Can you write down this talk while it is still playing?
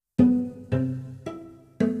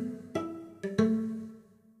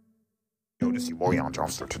It's your boy Young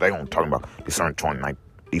Johnster. Today I'm talking about December 19th,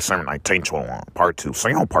 2021, part 2. So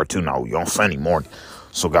you're on part 2 now. You're on Sunday morning.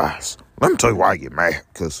 So guys, let me tell you why I get mad.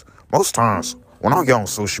 Because most times when I get on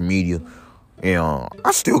social media, and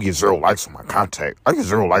I still get 0 likes on my contact. I get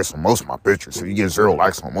 0 likes on most of my pictures. If you get 0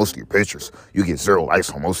 likes on most of your pictures, you get 0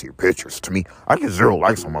 likes on most of your pictures. To me, I get 0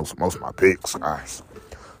 likes on most of my pics, guys.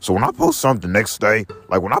 So when I post something the next day,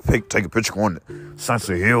 like when I take a picture going to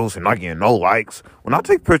Sunset Hills and not getting no likes, when I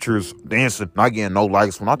take pictures dancing, not getting no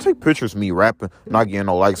likes, when I take pictures of me rapping, not getting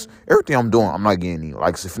no likes, everything I'm doing, I'm not getting any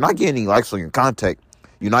likes. If you're not getting any likes on your contact,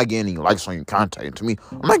 you're not getting any likes on your contact. And to me,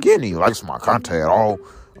 I'm not getting any likes on my contact at all.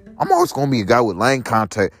 I'm always going to be a guy with lame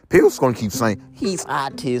contact. People's going to keep saying, he's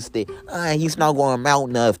autistic. He's not going to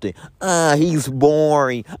amount nothing. He's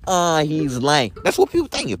boring. He's lame. That's what people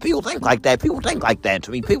think. If people think like that, people think like that.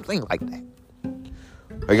 To me, people think like that.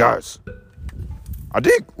 Hey, guys. I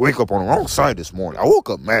did wake up on the wrong side this morning. I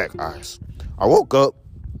woke up mad, guys. I woke up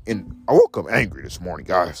angry this morning,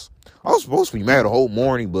 guys. I was supposed to be mad the whole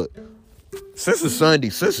morning, but since it's Sunday,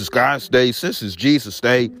 since it's God's day, since it's Jesus'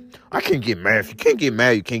 day, I can't get mad. If you can't get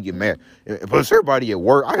mad, you can't get mad. Plus, everybody at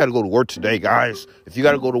work, I got to go to work today, guys. If you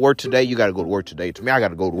got to go to work today, you got to go to work today. To me, I got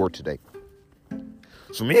to go to work today.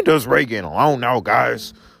 So me and Desiree getting along now,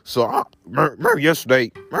 guys. So I remember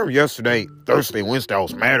yesterday, Thursday, Wednesday, I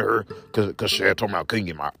was mad at her because she had told me I couldn't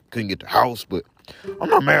get the house. But I'm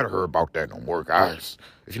not mad at her about that no more, guys.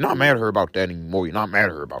 If you're not mad at her about that anymore, you're not mad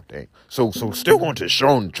at her about that. So still going to the show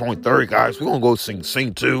on the 23rd, guys. We're going to go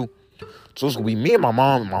sing too. So it's going to be me and my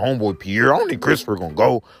mom and my homeboy Pierre. I don't think Christopher going to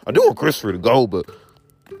go. I do want Christopher to go, but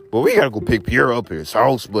we got to go pick Pierre up at his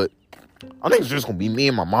house. But I think it's just going to be me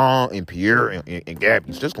and my mom and Pierre and Gabby.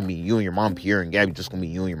 It's just going to be you and your mom, Pierre and Gabby. Just going to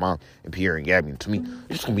be you and your mom and Pierre and Gabby. And to me,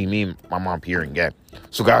 it's just going to be me and my mom, Pierre and Gabby.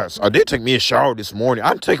 So, guys, I did take me a shower this morning.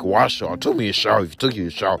 I didn't take a wash shower. I took me a shower. If you took you a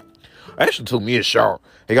shower, I actually took me a shower.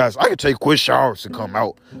 Hey, guys, I can take quick showers to come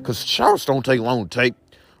out because showers don't take long to take.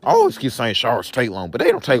 I always keep saying showers take long, but they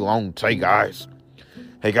don't take long to take, guys.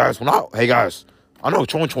 Hey, guys, I know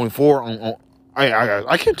 2024,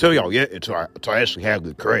 I can't tell y'all yet until I actually have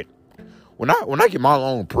good credit. When I get my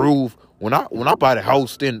loan approved, when I buy the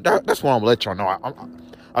house, then that's what I'm going to let y'all know.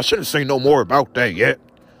 I shouldn't say no more about that yet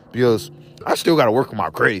because I still got to work on my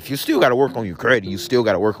credit. If you still got to work on your credit, you still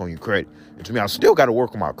got to work on your credit. And to me, I still got to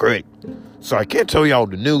work on my credit. So I can't tell y'all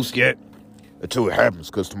the news yet until it happens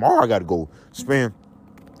because tomorrow I got to go spend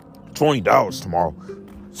 $20 tomorrow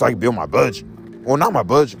so I can build my budget. Well, not my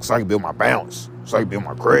budget, so I can build my balance, so I can build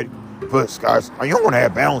my credit. But, guys, I don't want to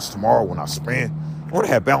have balance tomorrow when I spend. I want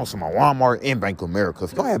to have balance on my Walmart and Bank of America.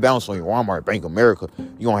 If you don't have balance on your Walmart and Bank of America,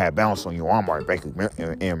 you're going to have balance on your Walmart and Bank of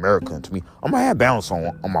America. And to me, I'm going to have balance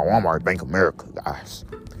on my Walmart and Bank of America, guys.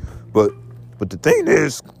 But the thing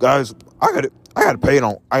is, guys, I got to pay it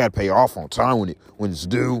off on time when it's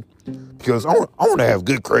due because I want to have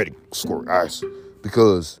good credit score, guys.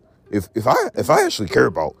 Because if I actually care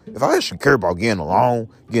about getting a loan,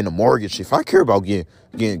 getting a mortgage, if I care about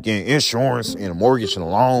getting insurance and a mortgage and a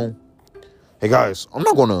loan, hey guys, I'm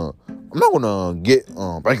not gonna get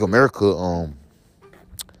Bank of America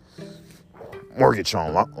mortgage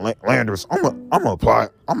on Landers. I'm gonna apply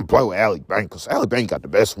with Ally Bank because Ally Bank got the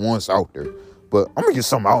best ones out there. But I'm gonna get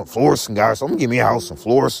something out in Florissant, guys. I'm gonna get me a house in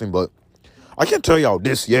Florissant, but I can't tell y'all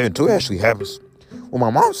this yet until it actually happens. If my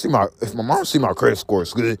mom see my credit score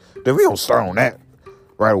is good, then we don't start on that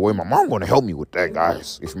right away. My mom going to help me with that,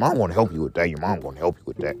 guys. If your mom want to help you with that, your mom going to help you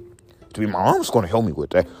with that. To me, my mom's going to help me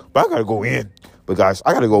with that. But I got to go in. But guys,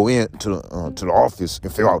 I got to go in to the office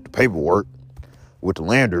and fill out the paperwork with the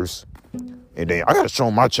Landers, and then I got to show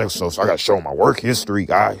them my check stubs. So I got to show them my work history,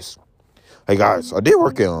 guys. Hey guys, I did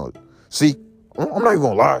work at. See, I'm not even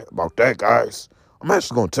gonna lie about that, guys. I'm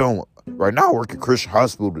actually gonna tell them. Right now, I work at Christian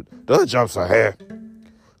Hospital. The other jobs I have.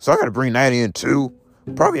 So I got to bring that in, too.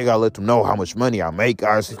 Probably I got to let them know how much money I make,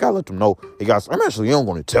 guys. You got to let them know. Hey, guys, I'm actually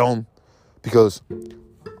going to tell them because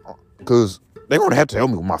they're going to have to help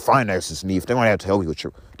me with my finances need. If they're going to have to help me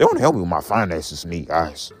they're going to help me with my finances need,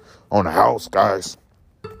 guys. On the house, guys.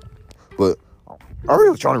 But I'm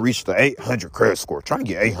really trying to reach the 800 credit score. Trying to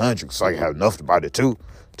get 800 so I can have enough to buy the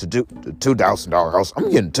 $2,000 house. I'm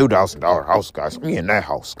getting a $2,000 house, guys. I'm getting that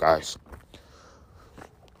house, guys.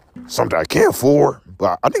 Something I can't afford,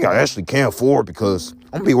 but I think I actually can afford because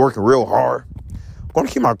I'm going to be working real hard. I'm going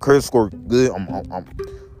to keep my credit score good.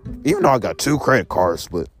 Even though I got 2 credit cards,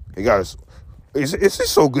 but hey guys, it's just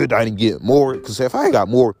so good that I didn't get more because if I had got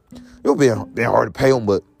more, it would be hard to pay them,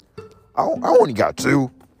 but I only got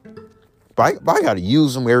 2. But I got to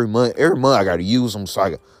use them every month. Every month I got to use them, so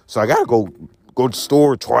I got to go to the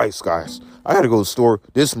store twice, guys. I got to go to the store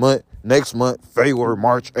this month, next month, February,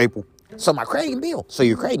 March, April. So my credit can bill. So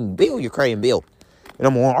you're creating bill, you're creating bill. And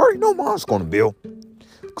I'm going, I already know mine's going to bill.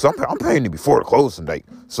 Because I'm paying it before the closing date.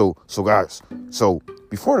 So guys, so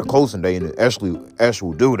before the closing date and the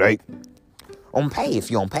actual due date, I'm going to pay. If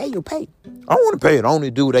you don't pay, you'll pay. I don't want to pay it on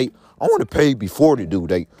the due date. I want to pay before the due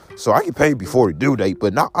date. So I can pay before the due date,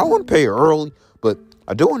 but not, I want to pay it early, but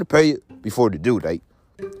I do want to pay it before the due date.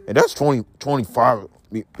 And that's 2025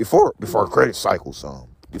 before our credit cycles,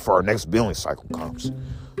 before our next billing cycle comes.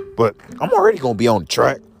 But I'm already going to be on the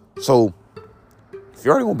track. So if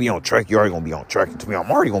you're already going to be on track, you're already going to be on track. And to me,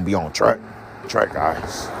 I'm already going to be on track,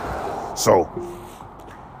 guys. So,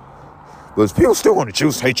 but if people still want to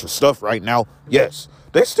choose to hate your stuff right now, yes.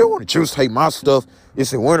 They still want to choose to hate my stuff.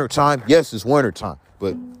 It's in winter time. Yes, it's winter time.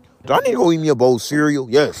 But do I need to go eat me a bowl of cereal?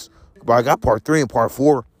 Yes. But I got part 3 and part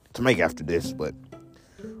 4 to make after this. But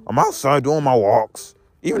I'm outside doing my walks.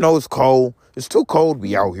 Even though it's cold. It's too cold to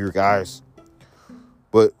be out here, guys.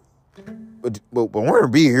 But we're going to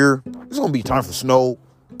be here. It's going to be time for snow.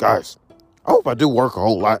 Guys, I hope I do work a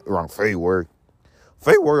whole lot around February.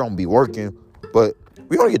 February, I'm going to be working. But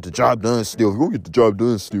we're going to get the job done still. We're going to get the job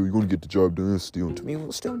done still. You're going to get the job done still. To me,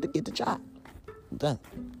 we'll still get the job done.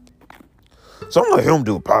 So I'm going to let him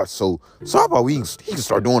do the pots. So how about he can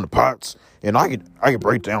start doing the pots. And I can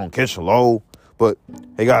break down, catch a load. But,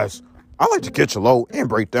 hey, guys, I like to catch a load and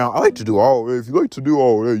break down. I like to do all that. If you like to do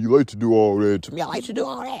all that, you like to do all that. To me, I like to do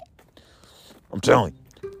all that. I'm telling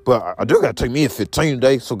you. But I do got to take me a 15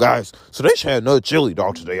 today. So, guys, so they should have another chili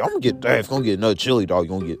dog today. I'm going to get that. If I'm going to get another chili dog,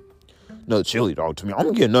 you're going to get another chili dog to me. I'm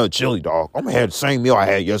going to get another chili dog. I'm going to have the same meal I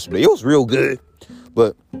had yesterday. It was real good.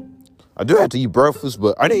 But I do have to eat breakfast.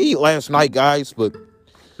 But I didn't eat last night, guys. But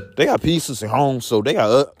they got pieces at home. So they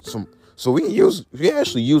got some. So we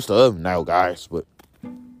actually use the oven now, guys. But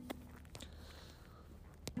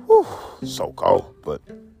whew, so cold. But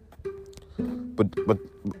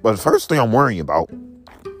the first thing I'm worrying about,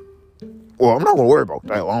 well, I'm not going to worry about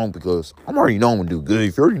that long because I'm already know I'm going to do good.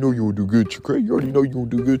 If you already know you will do good with your credit, you already know you're going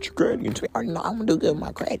to do good with your credit. And I already know I'm going to do good with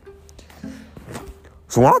my credit.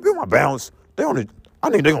 So when I build my balance, I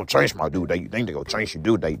think they're going to change my due date. You think they're going to change your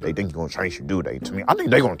due date? They think you're going to change your due date. To me, I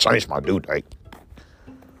think they're going to change my due date.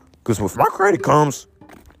 Because if my credit comes,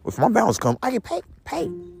 if my balance comes, I get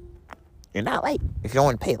paid. You're not late. If you don't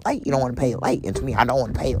want to pay it late, you don't want to pay it late. And to me, I don't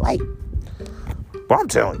want to pay it late. But I'm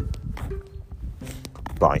telling you,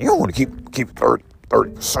 but you don't want to keep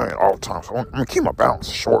 30% all the time. So I'm going to keep my balance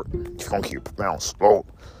short. If you're going to keep the balance low,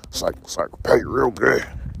 it's like pay you real good.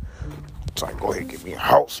 It's like, go ahead and get me a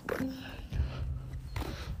house. But I'm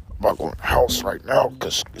not going to the house right now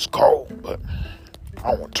because it's cold. But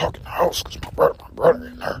I don't want to talk in the house because my brother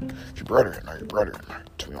in there. If your brother in there, your brother in there.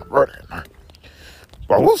 To my brother in there.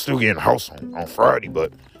 But we'll still get in the house on Friday,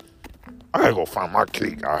 but I gotta go find my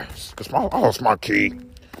key, guys. Because I lost my key.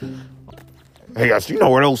 Hey, guys, you know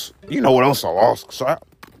what else I lost?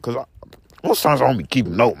 Because most times I don't be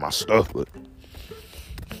keeping note of my stuff, but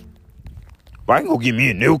I can go get me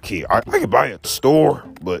a new key. I can buy it at the store,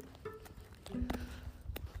 but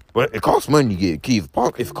it costs money to get a key.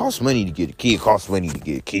 If it costs money to get a key, it costs money to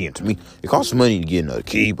get a key. And to me, it costs money to get another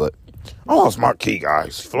key, but I lost my key,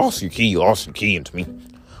 guys. If you lost your key, you lost your key. And to me,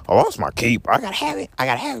 I lost my key, but I gotta have it. I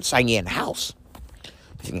gotta have it so I can get in the house.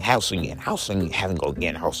 If you can have it so you can get in the house, then you haven't go get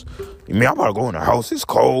in the house. I mean, I'm about to go in the house. It's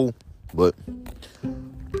cold, but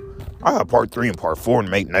I got part 3 and part 4 to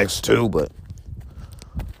make next too, but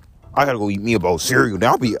I gotta go eat me a bowl of cereal. Then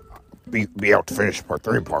I'll be out to finish part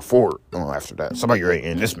 3 and part 4 after that. Somebody ready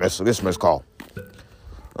in this mess call.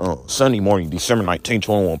 Sunday morning, December 19th,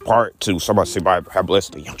 2021, part 2. Somebody say bye. Have a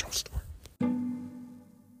blessed day.